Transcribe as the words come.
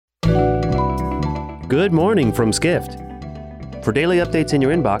Good morning from Skift. For daily updates in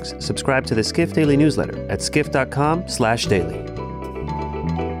your inbox, subscribe to the Skift Daily newsletter at skift.com/daily.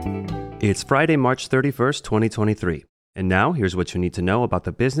 It's Friday, March 31st, 2023. And now, here's what you need to know about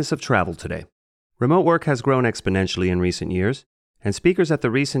the business of travel today. Remote work has grown exponentially in recent years, and speakers at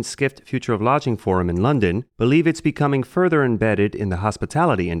the recent Skift Future of Lodging Forum in London believe it's becoming further embedded in the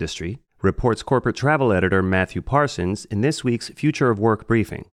hospitality industry, reports corporate travel editor Matthew Parsons in this week's Future of Work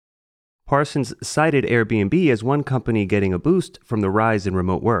briefing. Parsons cited Airbnb as one company getting a boost from the rise in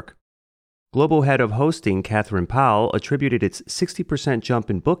remote work. Global head of hosting Catherine Powell attributed its 60% jump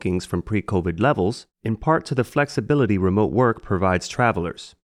in bookings from pre-COVID levels in part to the flexibility remote work provides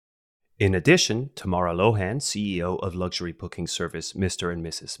travelers. In addition, Tamara Lohan, CEO of luxury booking service Mr. and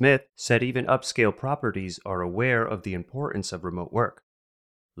Mrs. Smith, said even upscale properties are aware of the importance of remote work.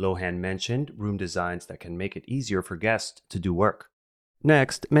 Lohan mentioned room designs that can make it easier for guests to do work.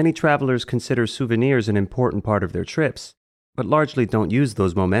 Next, many travelers consider souvenirs an important part of their trips, but largely don't use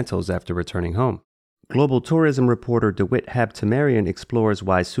those mementos after returning home. Global tourism reporter DeWitt Habtemarian explores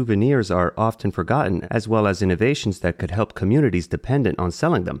why souvenirs are often forgotten, as well as innovations that could help communities dependent on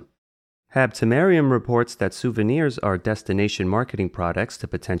selling them. Habtemarian reports that souvenirs are destination marketing products to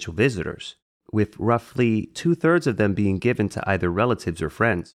potential visitors, with roughly 2/3 of them being given to either relatives or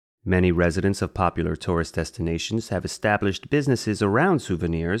friends. Many residents of popular tourist destinations have established businesses around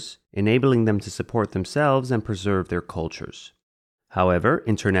souvenirs, enabling them to support themselves and preserve their cultures. However,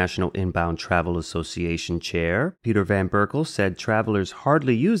 International Inbound Travel Association Chair Peter Van Berkel said travelers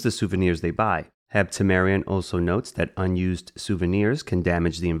hardly use the souvenirs they buy. Habtemarian also notes that unused souvenirs can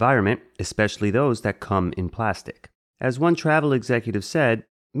damage the environment, especially those that come in plastic. As one travel executive said,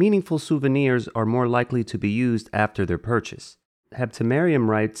 meaningful souvenirs are more likely to be used after their purchase. Habtemarian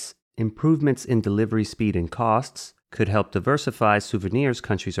writes, improvements in delivery speed and costs could help diversify souvenirs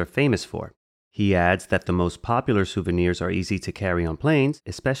countries are famous for. He adds that the most popular souvenirs are easy to carry on planes,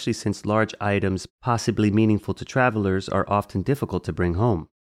 especially since large items possibly meaningful to travelers are often difficult to bring home.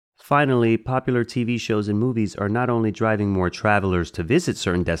 Finally, popular TV shows and movies are not only driving more travelers to visit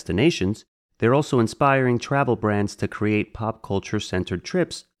certain destinations, they're also inspiring travel brands to create pop culture-centered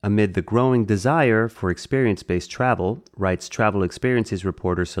trips amid the growing desire for experience-based travel, writes travel experiences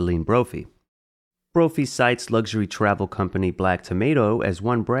reporter Celine Brophy. Brophy cites luxury travel company Black Tomato as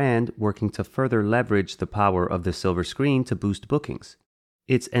one brand working to further leverage the power of the silver screen to boost bookings.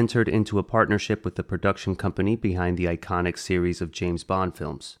 It's entered into a partnership with the production company behind the iconic series of James Bond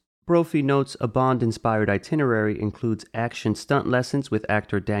films. Brophy notes a Bond-inspired itinerary includes action stunt lessons with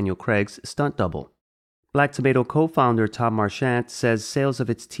actor Daniel Craig's stunt double. Black Tomato co-founder Tom Marchant says sales of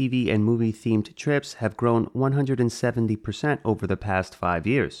its TV and movie-themed trips have grown 170% over the past 5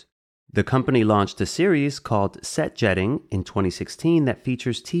 years. The company launched a series called Set Jetting in 2016 that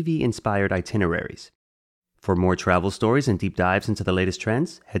features TV-inspired itineraries. For more travel stories and deep dives into the latest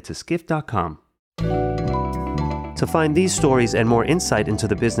trends, head to skift.com. To find these stories and more insight into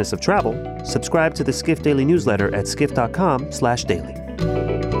the business of travel, subscribe to the Skift Daily newsletter at skift.com/daily.